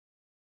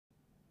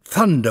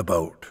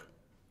thunderbolt,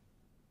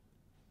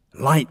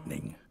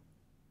 lightning,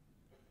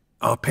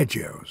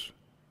 arpeggios.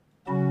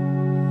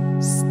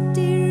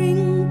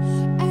 Staring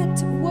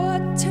at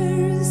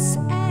water's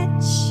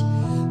edge,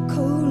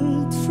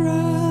 cold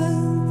froth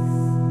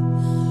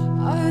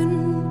on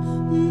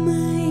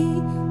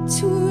my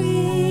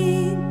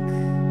twig,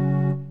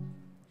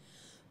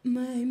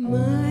 my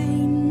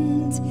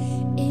mind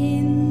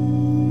in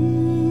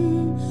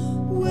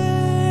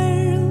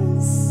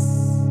whirls,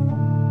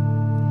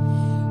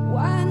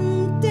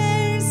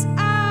 wanders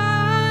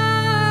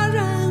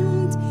around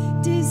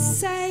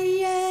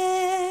desire.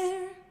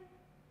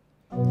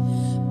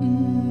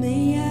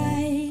 May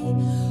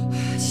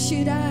I,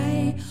 should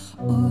I,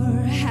 or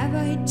have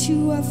I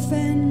too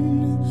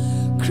often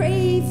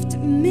craved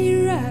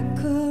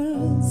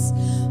miracles?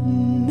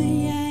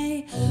 May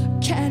I,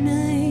 can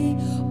I,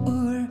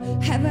 or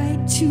have I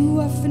too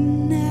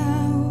often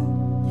now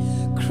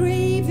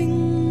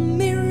craving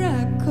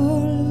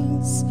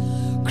miracles,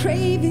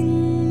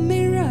 craving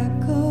miracles?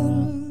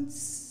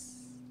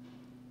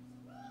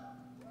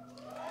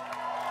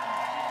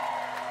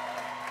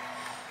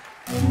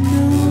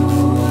 No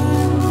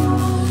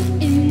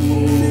one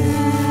imagines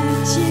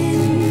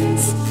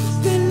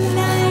the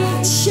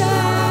light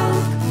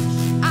shock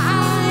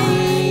I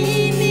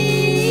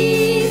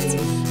need,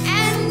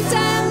 and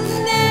I'll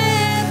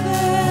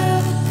never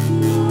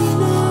know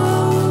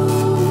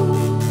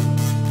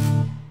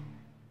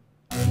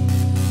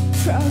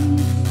from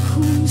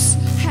whose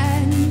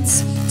hands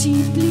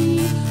deeply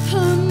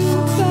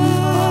humble,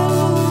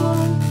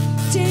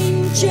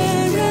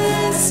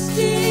 dangerous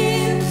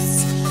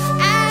gifts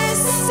as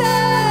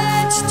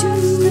such to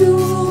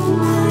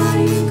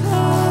my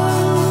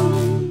come.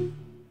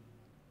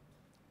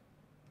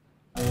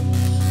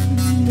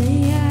 May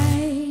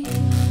I,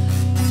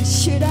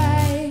 should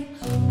I,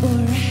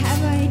 or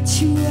have I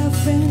too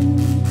often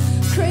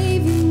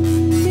craving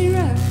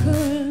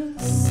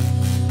miracles?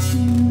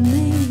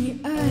 May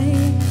I,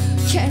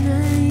 can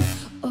I,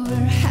 or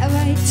have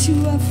I too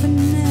often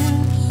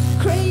now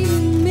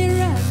craving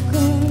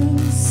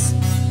miracles,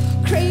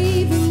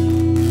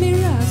 craving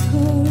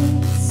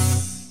miracles?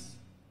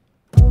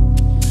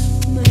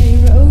 My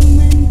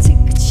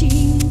romantic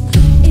gene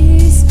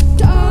is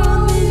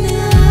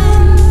dominant,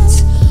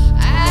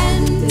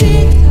 and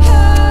it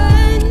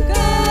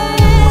hungers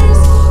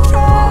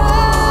from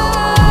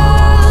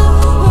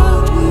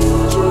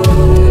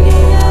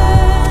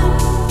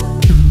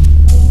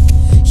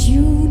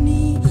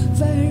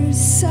universal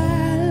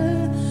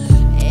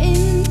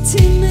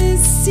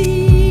intimacy.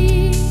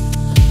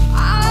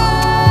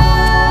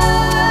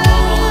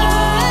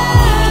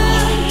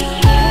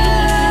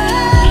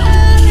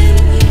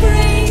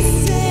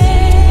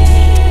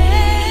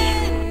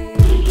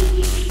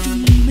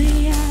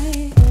 May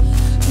I,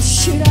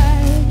 should I,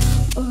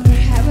 or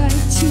have I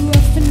too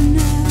often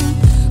now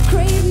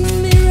craved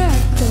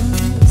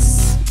miracles?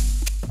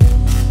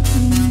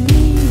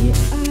 May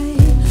I,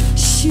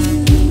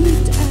 should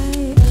I,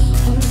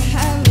 or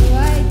have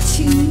I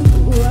too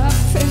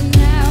often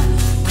now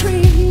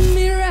craved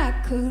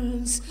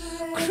miracles?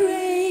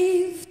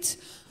 Craved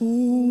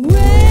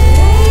waves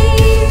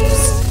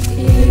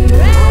irregularly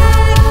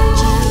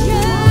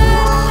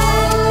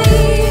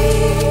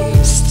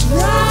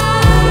striking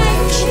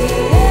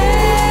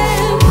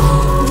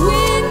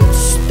wind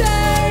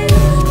stir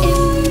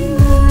in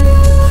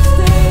my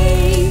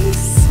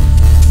face,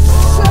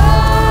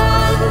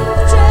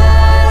 thunders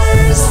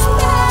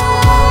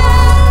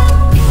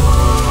back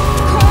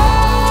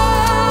home,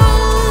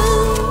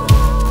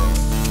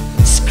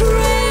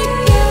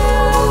 scriggles,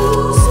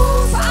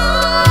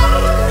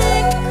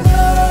 barnacles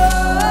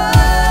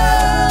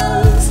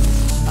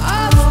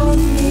of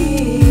me.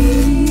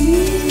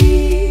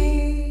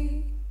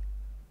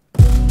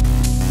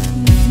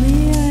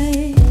 May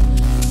I,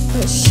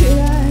 or should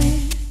I,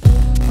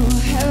 or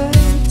have I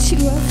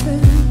too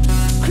often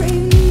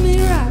craved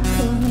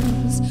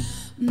miracles?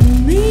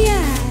 May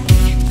I,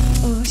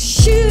 or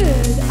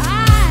should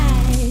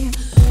I,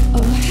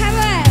 or have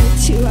I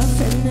too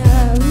often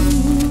now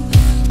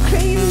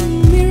craving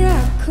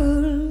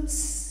miracles?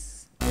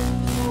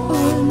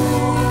 All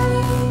my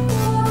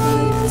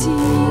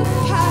body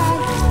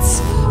parts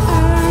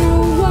are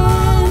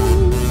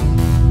one,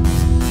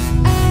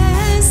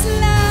 as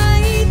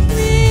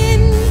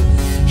lightning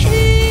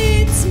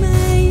hits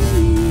my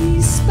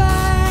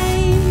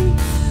spine,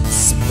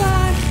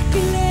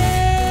 sparkling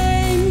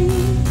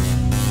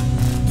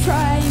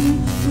prime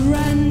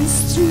runs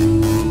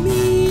through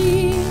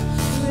me,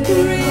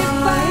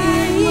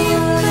 revive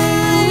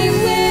my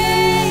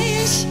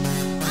wish.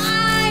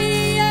 I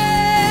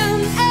am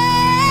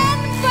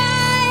inviolable.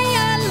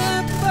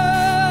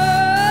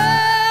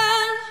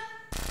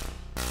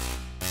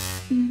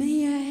 May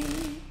I,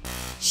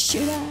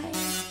 should I,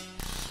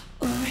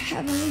 or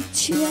have I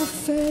too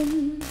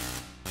often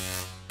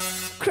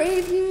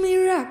craved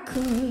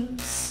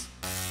miracles?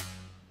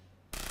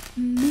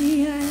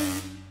 May I,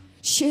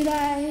 should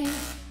I,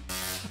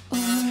 or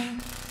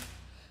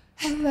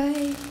have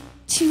I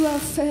too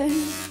often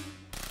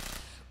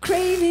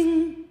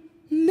craving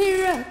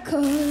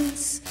miracles?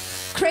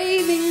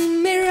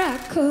 craving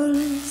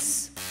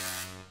miracles.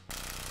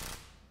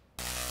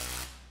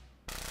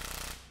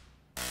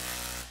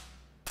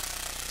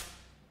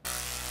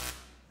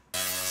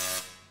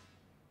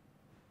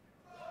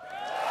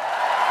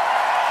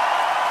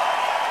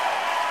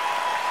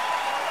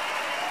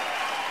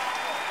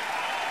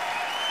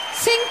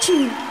 Thank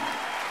you.